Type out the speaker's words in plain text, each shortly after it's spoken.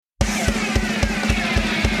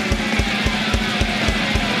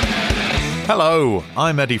Hello,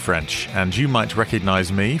 I'm Eddie French, and you might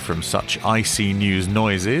recognise me from such icy news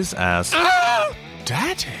noises as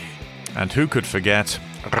Daddy. And who could forget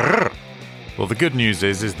Well, the good news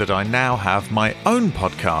is that I now have my own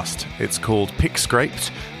podcast. It's called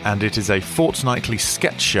Pickscraped, and it is a fortnightly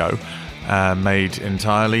sketch show made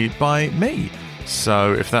entirely by me.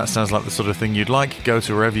 So if that sounds like the sort of thing you'd like, go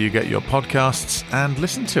to wherever you get your podcasts and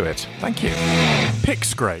listen to it. Thank you.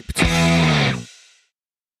 Pickscraped.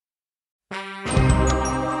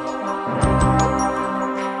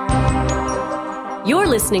 You're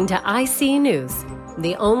listening to IC News,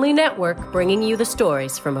 the only network bringing you the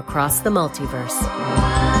stories from across the multiverse.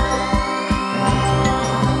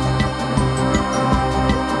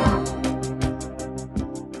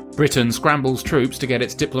 Britain scrambles troops to get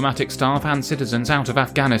its diplomatic staff and citizens out of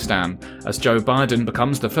Afghanistan, as Joe Biden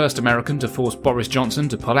becomes the first American to force Boris Johnson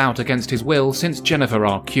to pull out against his will since Jennifer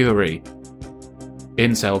R. Curie.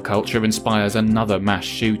 Incel culture inspires another mass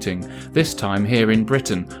shooting, this time here in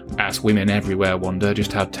Britain, as women everywhere wonder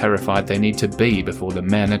just how terrified they need to be before the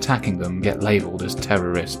men attacking them get labelled as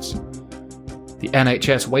terrorists. The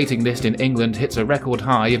NHS waiting list in England hits a record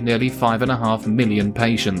high of nearly 5.5 million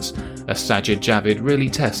patients, as Sajid Javid really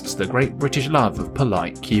tests the great British love of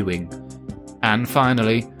polite queuing. And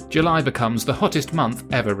finally, July becomes the hottest month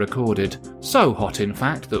ever recorded. So hot, in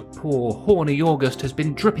fact, that poor, horny August has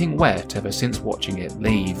been dripping wet ever since watching it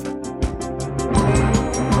leave.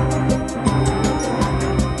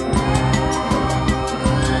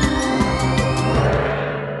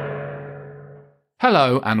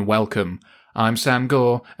 Hello and welcome. I'm Sam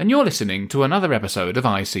Gore, and you're listening to another episode of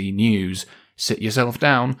IC News. Sit yourself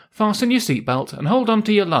down, fasten your seatbelt, and hold on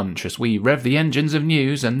to your lunch as we rev the engines of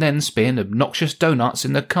news and then spin obnoxious donuts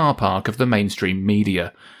in the car park of the mainstream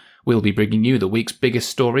media. We'll be bringing you the week's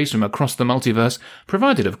biggest stories from across the multiverse,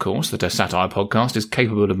 provided, of course, that a satire podcast is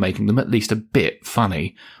capable of making them at least a bit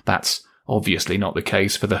funny. That's obviously not the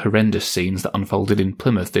case for the horrendous scenes that unfolded in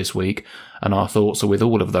Plymouth this week, and our thoughts are with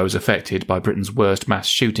all of those affected by Britain's worst mass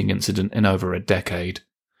shooting incident in over a decade.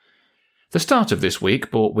 The start of this week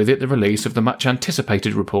brought with it the release of the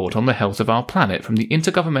much-anticipated report on the health of our planet from the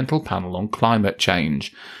Intergovernmental Panel on Climate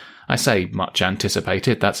Change. I say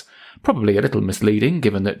much-anticipated, that's probably a little misleading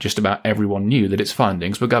given that just about everyone knew that its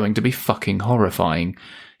findings were going to be fucking horrifying.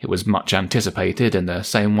 It was much anticipated in the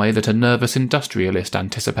same way that a nervous industrialist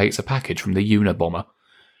anticipates a package from the Unabomber.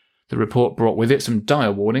 The report brought with it some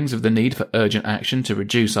dire warnings of the need for urgent action to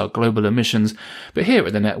reduce our global emissions, but here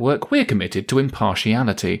at the network we're committed to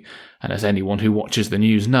impartiality, and as anyone who watches the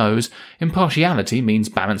news knows, impartiality means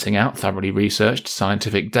balancing out thoroughly researched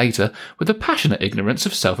scientific data with the passionate ignorance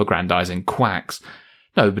of self-aggrandising quacks.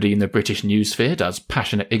 Nobody in the British newsphere does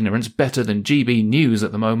passionate ignorance better than GB News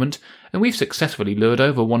at the moment, and we've successfully lured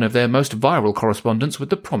over one of their most viral correspondents with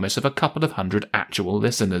the promise of a couple of hundred actual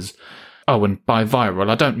listeners. Oh, and by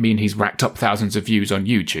viral, I don't mean he's racked up thousands of views on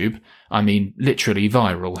YouTube. I mean literally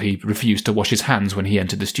viral. He refused to wash his hands when he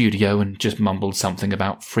entered the studio and just mumbled something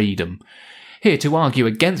about freedom. Here to argue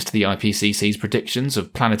against the IPCC's predictions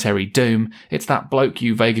of planetary doom, it's that bloke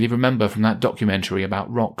you vaguely remember from that documentary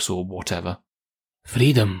about rocks or whatever.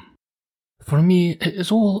 Freedom. For me, it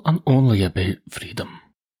is all and only about freedom.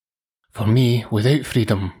 For me, without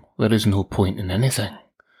freedom, there is no point in anything.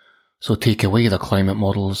 So take away the climate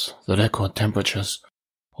models, the record temperatures,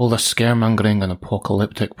 all the scaremongering and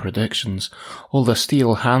apocalyptic predictions, all the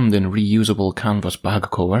steel hand and reusable canvas bag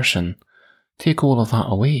coercion. Take all of that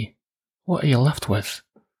away. What are you left with?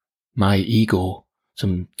 My ego,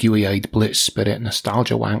 some dewy-eyed blitz spirit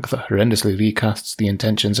nostalgia wank that horrendously recasts the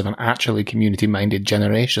intentions of an actually community-minded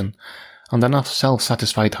generation, and enough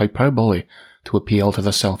self-satisfied hyperbole to appeal to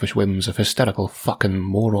the selfish whims of hysterical fucking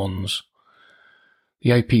morons.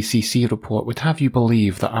 The IPCC report would have you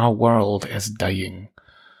believe that our world is dying.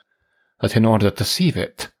 That in order to save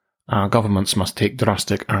it, our governments must take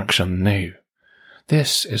drastic action now.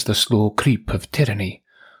 This is the slow creep of tyranny,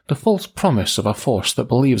 the false promise of a force that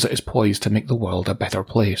believes it is poised to make the world a better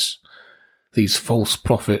place. These false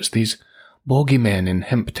prophets, these bogeymen in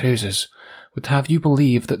hemp trousers, would have you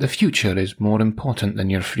believe that the future is more important than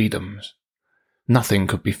your freedoms. Nothing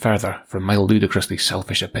could be further from my ludicrously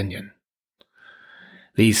selfish opinion.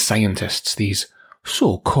 These scientists, these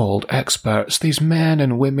so-called experts, these men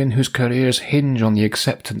and women whose careers hinge on the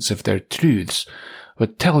acceptance of their truths,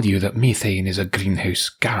 would tell you that methane is a greenhouse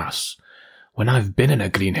gas, when I've been in a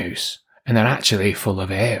greenhouse, and they're actually full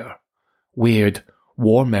of air. Weird,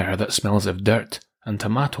 warm air that smells of dirt and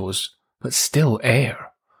tomatoes, but still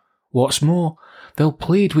air. What's more, they'll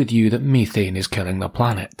plead with you that methane is killing the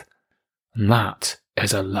planet. And that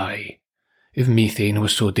is a lie. If methane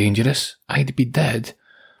was so dangerous, I'd be dead.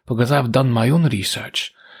 because I've done my own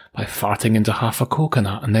research by farting into half a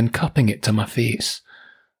coconut and then cupping it to my face.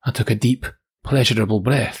 I took a deep, pleasurable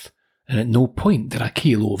breath, and at no point did I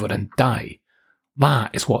keel over and die.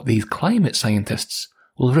 That is what these climate scientists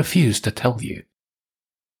will refuse to tell you.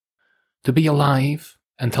 To be alive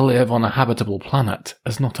and to live on a habitable planet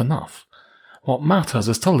is not enough. What matters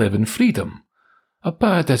is to live in freedom. A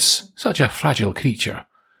bird is such a fragile creature.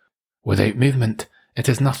 Without movement, it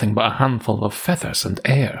is nothing but a handful of feathers and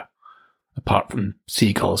air. Apart from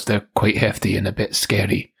seagulls, they're quite hefty and a bit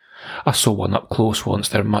scary. I saw one up close once,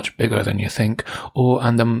 they're much bigger than you think. Oh,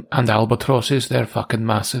 and albatrosses, they're fucking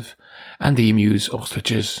massive. And emus,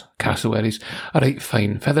 ostriches, cassowaries. Alright,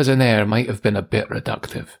 fine, feathers in air might have been a bit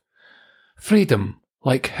reductive. Freedom,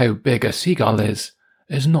 like how big a seagull is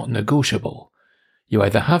not negotiable. You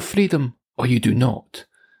either have freedom or you do not.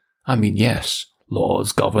 I mean, yes,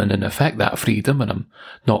 laws govern and affect that freedom, and I'm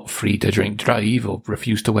not free to drink drive or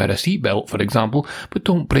refuse to wear a seatbelt, for example, but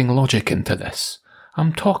don't bring logic into this.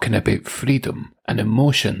 I'm talking about freedom and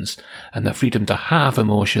emotions, and the freedom to have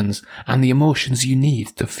emotions, and the emotions you need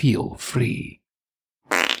to feel free.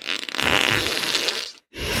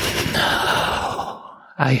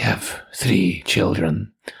 I have 3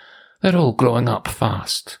 children. They're all growing up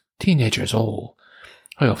fast, teenagers all.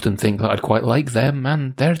 I often think that I'd quite like them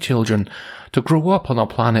and their children to grow up on a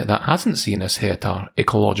planet that hasn't seen us hit our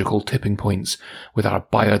ecological tipping points, with our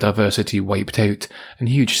biodiversity wiped out and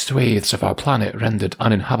huge swathes of our planet rendered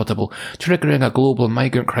uninhabitable, triggering a global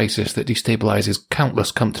migrant crisis that destabilises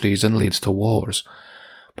countless countries and leads to wars.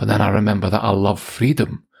 But then I remember that I love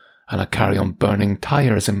freedom, and I carry on burning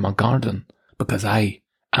tyres in my garden, because I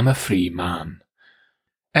am a free man.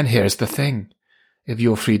 And here's the thing. If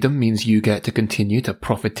your freedom means you get to continue to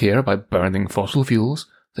profiteer by burning fossil fuels,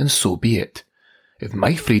 then so be it. If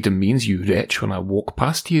my freedom means you retch when I walk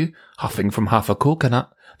past you, huffing from half a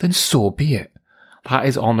coconut, then so be it. That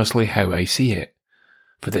is honestly how I see it.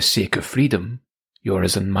 For the sake of freedom,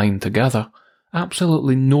 yours and mine together,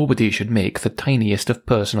 absolutely nobody should make the tiniest of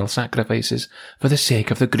personal sacrifices for the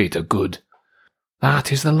sake of the greater good.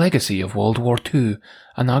 That is the legacy of World War II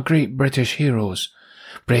and our great British heroes.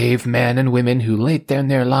 Brave men and women who laid down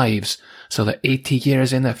their lives so that 80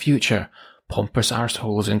 years in the future, pompous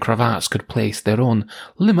arseholes in cravats could place their own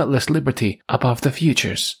limitless liberty above the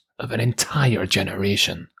futures of an entire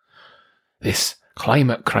generation. This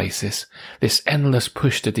climate crisis, this endless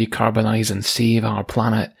push to decarbonise and save our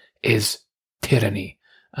planet, is tyranny,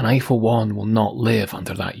 and I for one will not live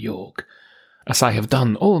under that yoke. As I have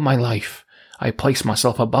done all my life, I place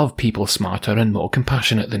myself above people smarter and more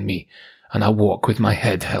compassionate than me, and I walk with my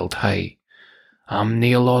head held high. I'm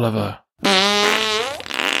Neil Oliver.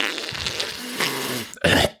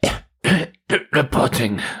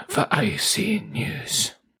 Reporting for IC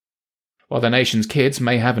News. While the nation's kids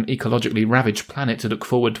may have an ecologically ravaged planet to look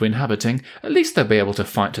forward to inhabiting, at least they'll be able to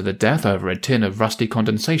fight to the death over a tin of rusty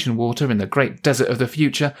condensation water in the great desert of the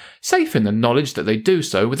future, safe in the knowledge that they do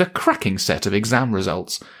so with a cracking set of exam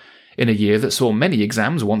results. In a year that saw many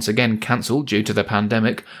exams once again cancelled due to the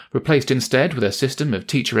pandemic, replaced instead with a system of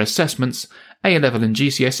teacher assessments, A-level and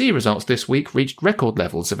GCSE results this week reached record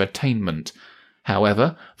levels of attainment.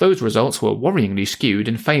 However, those results were worryingly skewed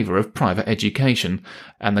in favour of private education,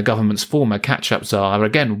 and the government's former catch-up czar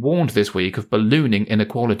again warned this week of ballooning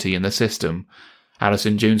inequality in the system.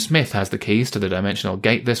 Alison June Smith has the keys to the Dimensional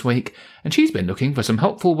Gate this week, and she's been looking for some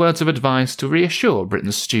helpful words of advice to reassure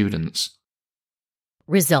Britain's students.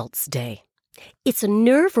 Results Day. It's a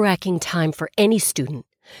nerve-wracking time for any student.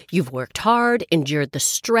 You've worked hard, endured the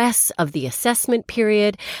stress of the assessment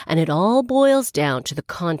period, and it all boils down to the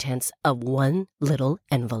contents of one little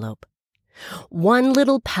envelope. One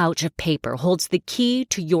little pouch of paper holds the key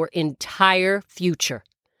to your entire future.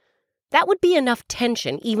 That would be enough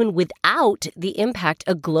tension even without the impact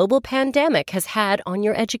a global pandemic has had on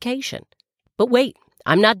your education. But wait,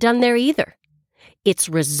 I'm not done there either. It's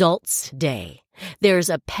Results Day. There's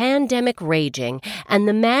a pandemic raging, and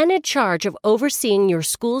the man in charge of overseeing your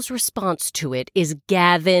school's response to it is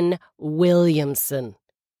Gavin Williamson.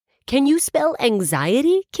 Can you spell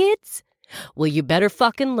anxiety, kids? Well, you better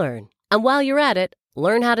fucking learn. And while you're at it,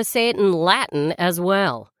 learn how to say it in Latin as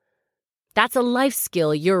well. That's a life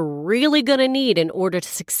skill you're really going to need in order to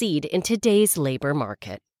succeed in today's labor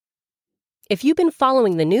market. If you've been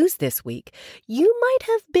following the news this week, you might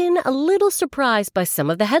have been a little surprised by some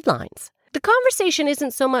of the headlines. The conversation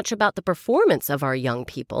isn't so much about the performance of our young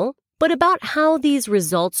people, but about how these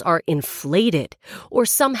results are inflated or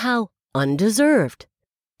somehow undeserved.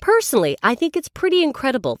 Personally, I think it's pretty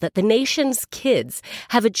incredible that the nation's kids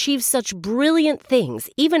have achieved such brilliant things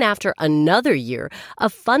even after another year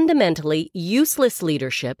of fundamentally useless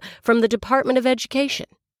leadership from the Department of Education.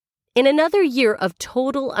 In another year of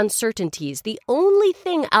total uncertainties, the only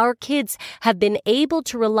thing our kids have been able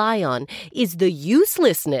to rely on is the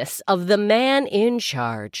uselessness of the man in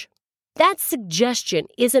charge. That suggestion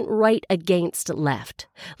isn't right against left,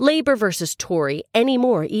 Labour versus Tory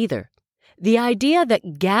anymore either. The idea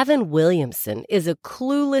that Gavin Williamson is a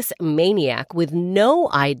clueless maniac with no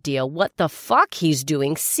idea what the fuck he's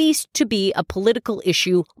doing ceased to be a political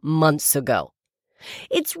issue months ago.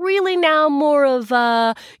 It's really now more of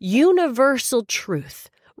a universal truth,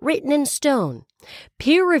 written in stone,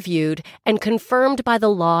 peer-reviewed and confirmed by the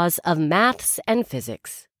laws of maths and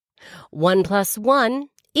physics. 1 + 1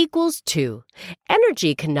 = 2.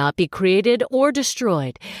 Energy cannot be created or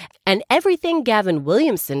destroyed, and everything Gavin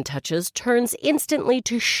Williamson touches turns instantly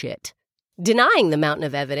to shit. Denying the mountain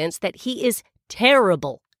of evidence that he is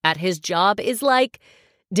terrible at his job is like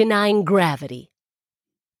denying gravity.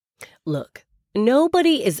 Look,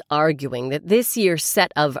 nobody is arguing that this year's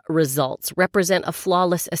set of results represent a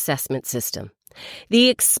flawless assessment system. The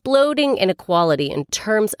exploding inequality in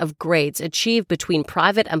terms of grades achieved between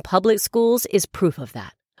private and public schools is proof of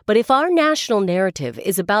that. But if our national narrative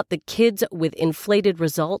is about the kids with inflated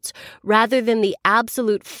results rather than the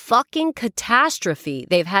absolute fucking catastrophe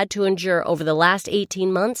they've had to endure over the last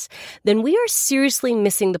 18 months, then we are seriously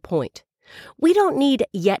missing the point. We don't need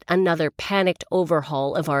yet another panicked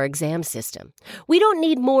overhaul of our exam system. We don't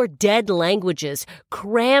need more dead languages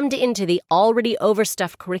crammed into the already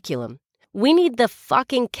overstuffed curriculum. We need the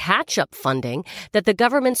fucking catch-up funding that the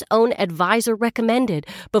government's own advisor recommended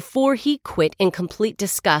before he quit in complete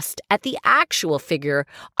disgust at the actual figure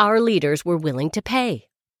our leaders were willing to pay.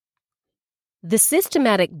 The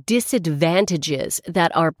systematic disadvantages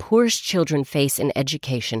that our poorest children face in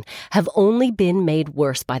education have only been made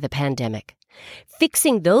worse by the pandemic.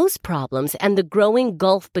 Fixing those problems and the growing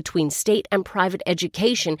gulf between state and private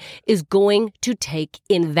education is going to take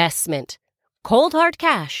investment, cold hard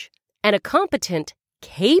cash, and a competent,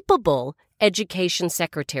 capable education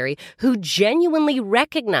secretary who genuinely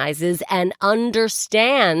recognizes and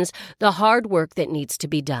understands the hard work that needs to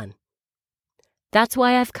be done. That's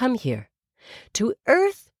why I've come here, to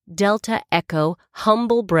Earth Delta Echo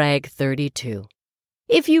Humble Brag 32.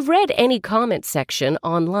 If you've read any comment section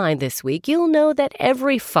online this week, you'll know that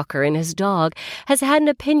every fucker and his dog has had an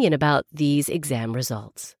opinion about these exam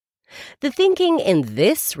results. The thinking in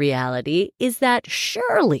this reality is that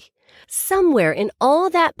surely, somewhere in all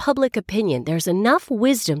that public opinion, there's enough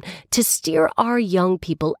wisdom to steer our young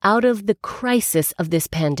people out of the crisis of this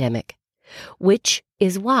pandemic, which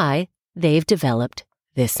is why they've developed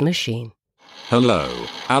this machine. Hello,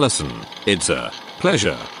 Alison. It's a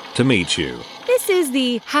pleasure to meet you. This is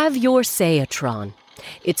the Have Your Say-atron.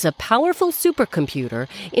 It's a powerful supercomputer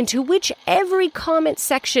into which every comment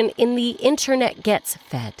section in the internet gets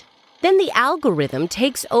fed. Then the algorithm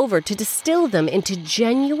takes over to distill them into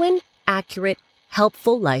genuine, accurate,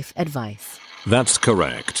 helpful life advice. That's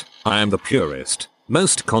correct. I am the purest,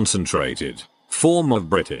 most concentrated form of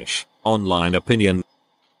British online opinion.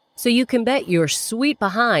 So you can bet your sweet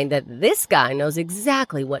behind that this guy knows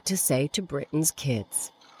exactly what to say to Britain's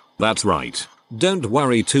kids. That's right. Don't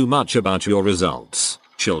worry too much about your results,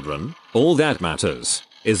 children. All that matters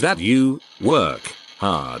is that you work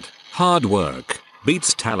hard. Hard work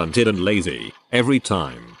beats talented and lazy every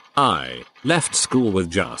time. I left school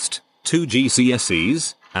with just 2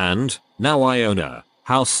 GCSEs, and now I own a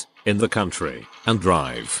house in the country and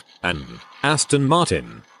drive an Aston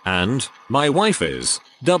Martin, and my wife is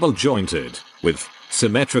double-jointed with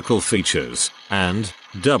symmetrical features and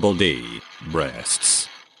double D breasts.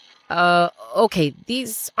 Okay,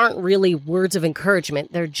 these aren't really words of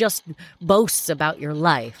encouragement. They're just boasts about your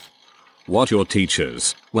life. What your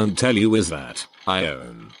teachers won't tell you is that I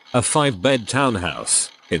own a 5-bed townhouse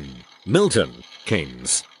in Milton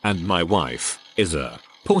Keynes, and my wife is a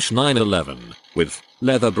Porsche 911 with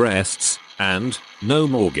leather breasts and no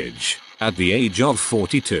mortgage at the age of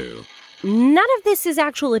 42. None of this is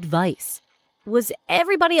actual advice. Was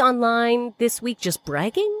everybody online this week just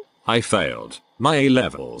bragging? I failed my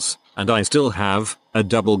A-levels, and I still have a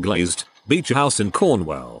double-glazed beach house in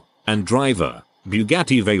Cornwall, and drive a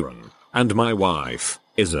Bugatti Veyron, and my wife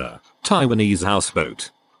is a Taiwanese houseboat.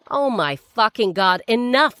 Oh my fucking God,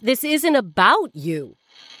 enough! This isn't about you!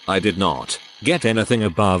 I did not get anything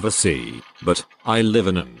above a C, but I live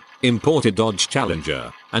in an imported Dodge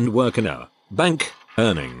Challenger and work in a bank,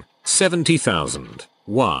 earning 70,000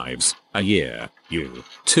 wives a year. You,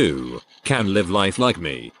 too, can live life like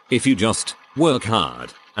me if you just work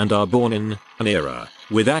hard, and are born in an era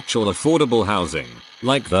with actual affordable housing,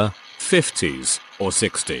 like the 50s or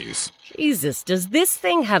 60s. Jesus, does this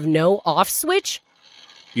thing have no off switch?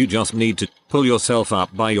 You just need to pull yourself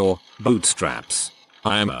up by your bootstraps.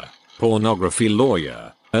 I am a pornography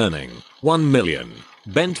lawyer, earning 1 million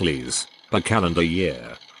Bentleys per calendar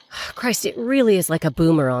year. Christ, it really is like a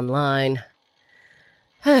boomer online.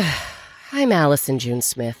 I'm Allison June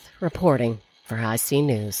Smith, reporting for IC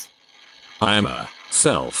News. I am a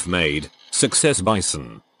self-made success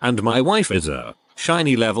bison, and my wife is a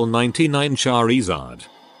shiny level 99 Charizard.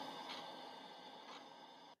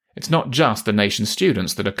 It's not just the nation's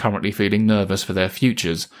students that are currently feeling nervous for their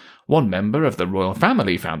futures. One member of the royal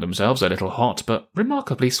family found themselves a little hot but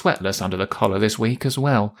remarkably sweatless under the collar this week as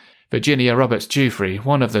well. Virginia Roberts Giuffre,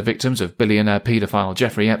 one of the victims of billionaire paedophile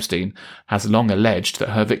Jeffrey Epstein, has long alleged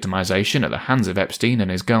that her victimization at the hands of Epstein and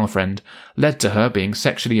his girlfriend led to her being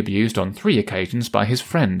sexually abused on 3 occasions by his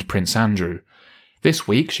friend Prince Andrew. This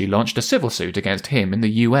week she launched a civil suit against him in the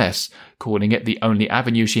US, calling it the only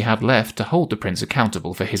avenue she had left to hold the prince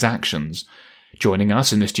accountable for his actions. Joining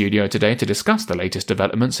us in the studio today to discuss the latest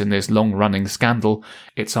developments in this long-running scandal,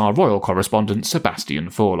 it's our royal correspondent Sebastian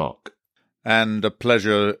Forlock. And a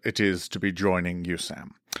pleasure it is to be joining you,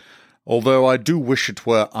 Sam. Although I do wish it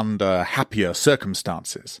were under happier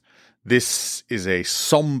circumstances. This is a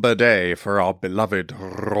sombre day for our beloved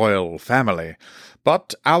royal family,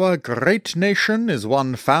 but our great nation is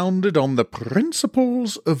one founded on the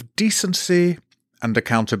principles of decency and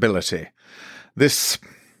accountability. This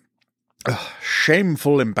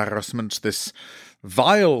shameful embarrassment, this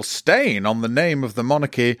vile stain on the name of the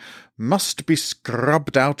monarchy must be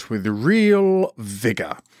scrubbed out with real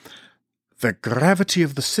vigour. The gravity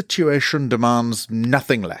of the situation demands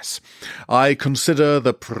nothing less. I consider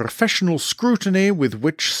the professional scrutiny with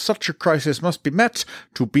which such a crisis must be met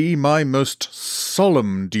to be my most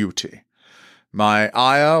solemn duty. My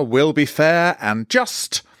ire will be fair and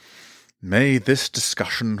just. May this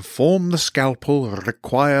discussion form the scalpel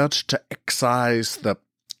required to excise the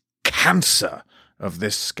cancer of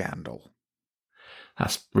this scandal.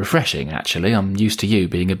 That's refreshing, actually. I'm used to you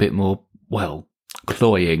being a bit more,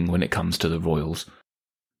 cloying when it comes to the royals.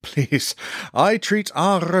 Please, I treat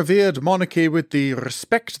our revered monarchy with the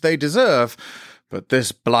respect they deserve, but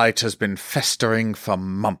this blight has been festering for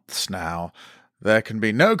months now. There can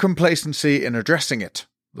be no complacency in addressing it.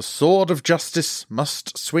 The sword of justice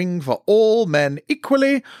must swing for all men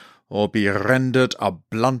equally, or be rendered a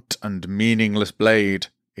blunt and meaningless blade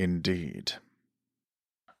indeed.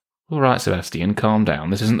 All right, Sebastian, calm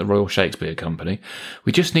down. This isn't the Royal Shakespeare Company.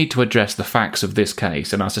 We just need to address the facts of this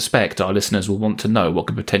case, and I suspect our listeners will want to know what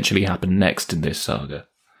could potentially happen next in this saga.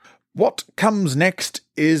 What comes next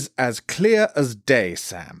is as clear as day,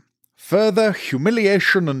 Sam. Further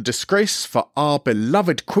humiliation and disgrace for our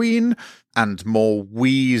beloved Queen, and more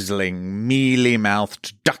weaseling,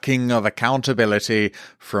 mealy-mouthed ducking of accountability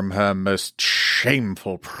from her most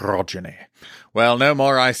shameful progeny. Well, no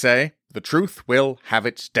more, I say. The truth will have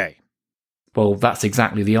its day. Well, that's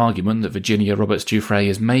exactly the argument that Virginia Roberts Giuffre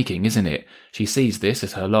is making, isn't it? She sees this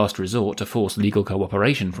as her last resort to force legal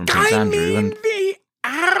cooperation from Prince Andrew and... the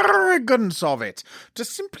arrogance of it! To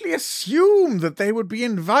simply assume that they would be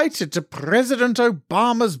invited to President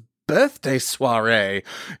Obama's birthday soiree,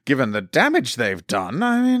 given the damage they've done.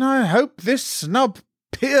 I hope this snub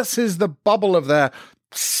pierces the bubble of their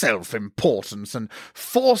self-importance and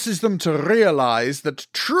forces them to realize that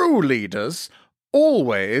true leaders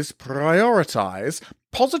always prioritize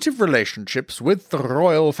positive relationships with the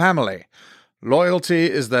royal family. Loyalty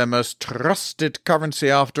is their most trusted currency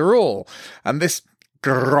after all, and this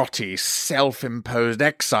grotty, self-imposed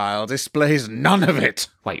exile displays none of it.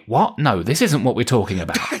 Wait, what? No, this isn't what we're talking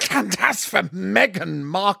about. And as for Meghan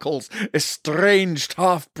Markle's estranged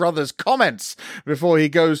half-brother's comments before he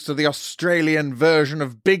goes to the Australian version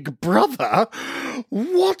of Big Brother,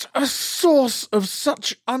 what a source of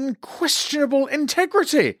such unquestionable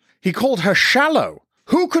integrity! He called her shallow.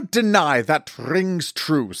 Who could deny that rings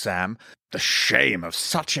true, Sam? The shame of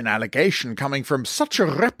such an allegation coming from such a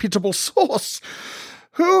reputable source.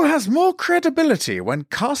 Who has more credibility when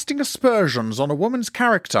casting aspersions on a woman's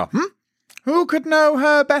character, Who could know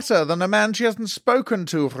her better than a man she hasn't spoken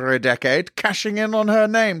to for a decade, cashing in on her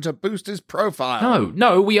name to boost his profile?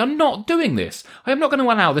 No, we are not doing this. I am not going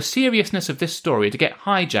to allow the seriousness of this story to get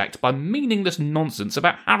hijacked by meaningless nonsense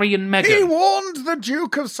about Harry and Meghan. He warned the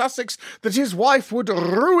Duke of Sussex that his wife would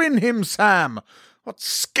ruin him, Sam. What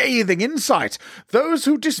scathing insight! Those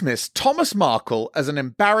who dismiss Thomas Markle as an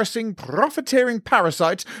embarrassing, profiteering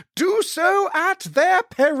parasite do so at their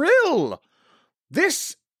peril.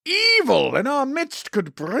 This evil in our midst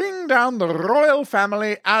could bring down the royal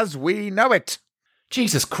family as we know it.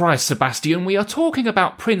 Jesus Christ, Sebastian, we are talking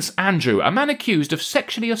about Prince Andrew, a man accused of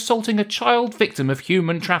sexually assaulting a child victim of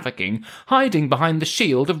human trafficking, hiding behind the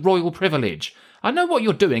shield of royal privilege. I know what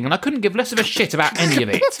you're doing, and I couldn't give less of a shit about any of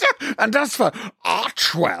it. And as for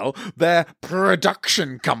Archwell, their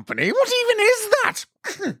production company, what even is that?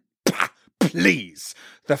 Please,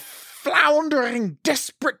 the floundering,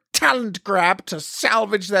 desperate talent grab to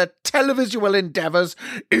salvage their televisual endeavours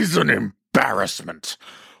is an embarrassment.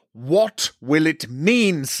 What will it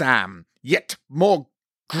mean, Sam? Yet more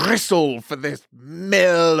gristle for this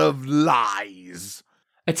mill of lies.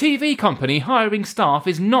 A TV company hiring staff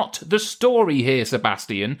is not the story here,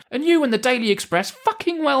 Sebastian, and you and the Daily Express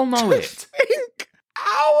fucking well know it. Think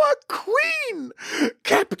our queen,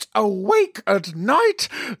 kept awake at night,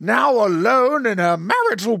 now alone in her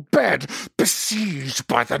marital bed, besieged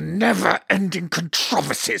by the never-ending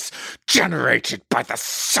controversies generated by the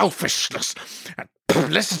selfishness and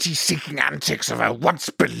publicity-seeking antics of her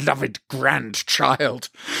once-beloved grandchild.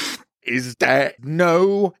 Is there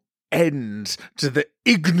no end to the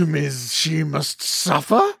ignominies she must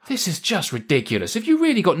suffer? This is just ridiculous. Have you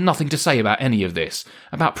really got nothing to say about any of this?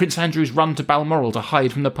 About Prince Andrew's run to Balmoral to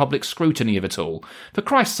hide from the public scrutiny of it all? For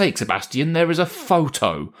Christ's sake, Sebastian, there is a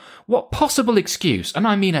photo. What possible excuse, and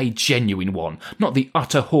I mean a genuine one, not the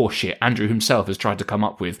utter horseshit Andrew himself has tried to come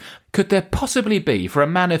up with, could there possibly be for a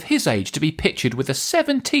man of his age to be pictured with a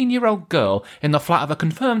 17-year-old girl in the flat of a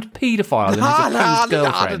confirmed paedophile and his accused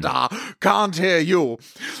girlfriend? Can't hear you.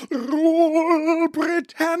 Rule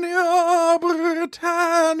Britannia,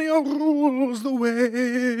 Britannia rules the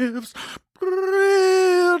waves.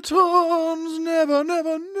 Britons never,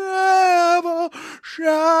 never, never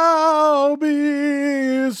shall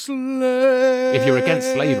be slaves. If you're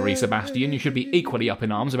against slavery, Sebastian, you should be equally up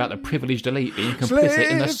in arms about the privileged elite being complicit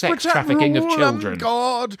in the sex trafficking of children.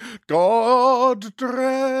 God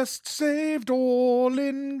dressed, saved all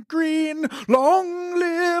in green. Long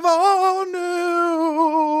live our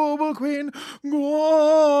noble queen.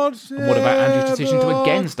 God save. And what about Andrew's decision to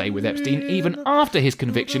again stay with Epstein even after his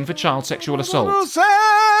conviction for child sexual assault?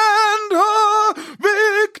 Send her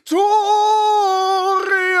victorious,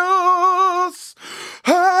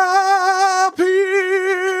 happy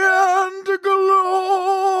and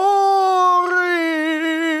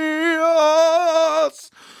glorious,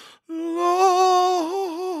 long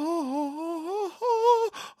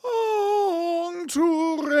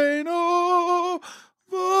to reign over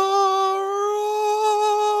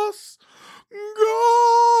us.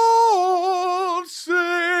 God save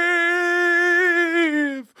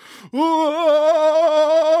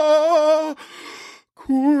our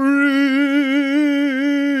Queen.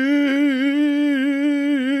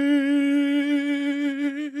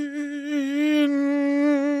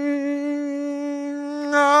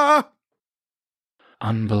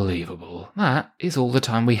 Unbelievable. That is all the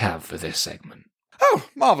time we have for this segment. Oh,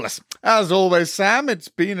 marvellous. As always, Sam, it's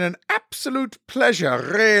been an absolute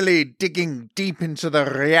pleasure really digging deep into the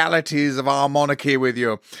realities of our monarchy with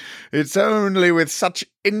you. It's only with such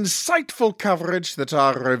insightful coverage that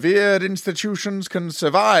our revered institutions can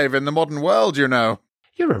survive in the modern world, you know.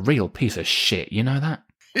 You're a real piece of shit, you know that?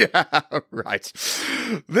 Yeah, right.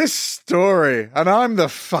 This story, and I'm the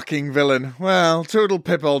fucking villain. Well, toodle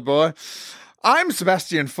pip, old boy. I'm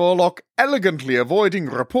Sebastian Forlock, elegantly avoiding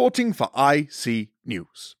reporting for IC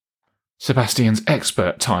News. Sebastian's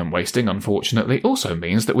expert time wasting, unfortunately, also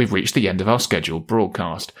means that we've reached the end of our scheduled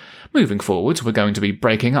broadcast. Moving forwards, we're going to be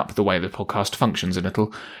breaking up the way the podcast functions a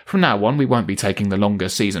little. From now on, we won't be taking the longer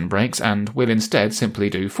season breaks, and we'll instead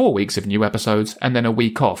simply do 4 weeks of new episodes and then a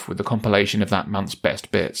week off with the compilation of that month's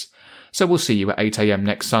best bits. So we'll see you at 8 AM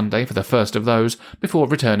next Sunday for the first of those, before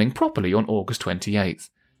returning properly on August 28th.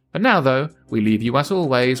 But now, though, we leave you as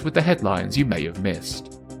always with the headlines you may have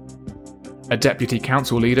missed. A deputy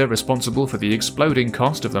council leader responsible for the exploding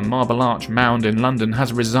cost of the Marble Arch Mound in London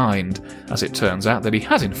has resigned, as it turns out that he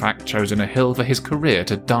has in fact chosen a hill for his career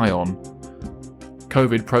to die on.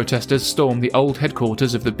 COVID protesters stormed the old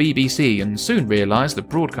headquarters of the BBC and soon realised the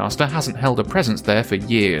broadcaster hasn't held a presence there for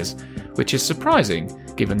years, which is surprising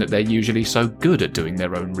given that they're usually so good at doing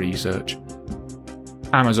their own research.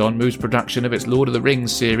 Amazon moves production of its Lord of the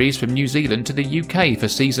Rings series from New Zealand to the UK for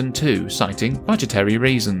Season 2, citing budgetary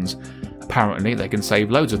reasons. Apparently, they can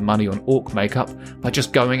save loads of money on orc makeup by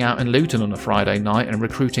just going out in Luton on a Friday night and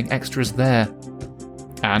recruiting extras there.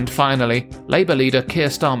 And finally, Labour leader Keir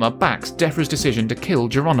Starmer backs DEFRA's decision to kill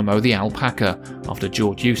Geronimo the alpaca, after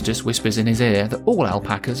George Eustace whispers in his ear that all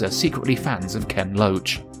alpacas are secretly fans of Ken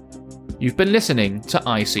Loach. You've been listening to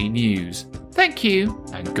IC News. Thank you,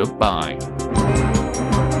 and goodbye.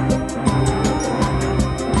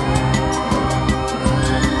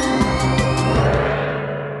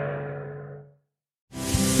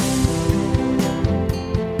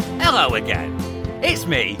 Hello again. It's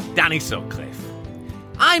me, Danny Sutcliffe.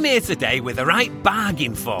 I'm here today with the right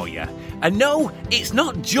bargain for you. And no, it's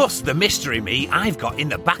not just the mystery meat I've got in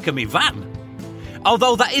the back of my van.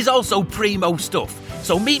 Although that is also primo stuff,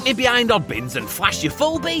 so meet me behind Oddbins and flash your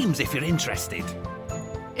full beams if you're interested.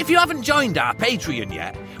 If you haven't joined our Patreon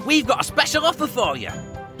yet, we've got a special offer for you.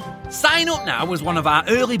 Sign up now as one of our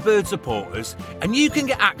early bird supporters and you can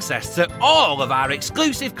get access to all of our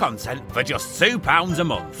exclusive content for just £2 a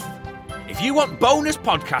month. If you want bonus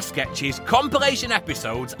podcast sketches, compilation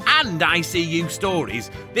episodes and ICU stories,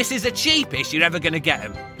 this is the cheapest you're ever going to get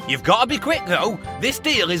them. You've got to be quick though, this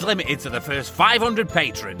deal is limited to the first 500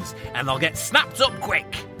 patrons and they'll get snapped up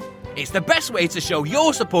quick. It's the best way to show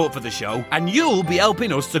your support for the show and you'll be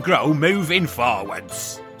helping us to grow moving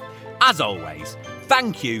forwards. As always,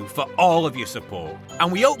 thank you for all of your support,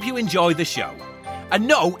 and we hope you enjoy the show. And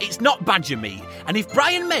no, it's not badger meat, and if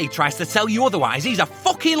Brian May tries to tell you otherwise, he's a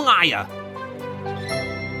fucking liar.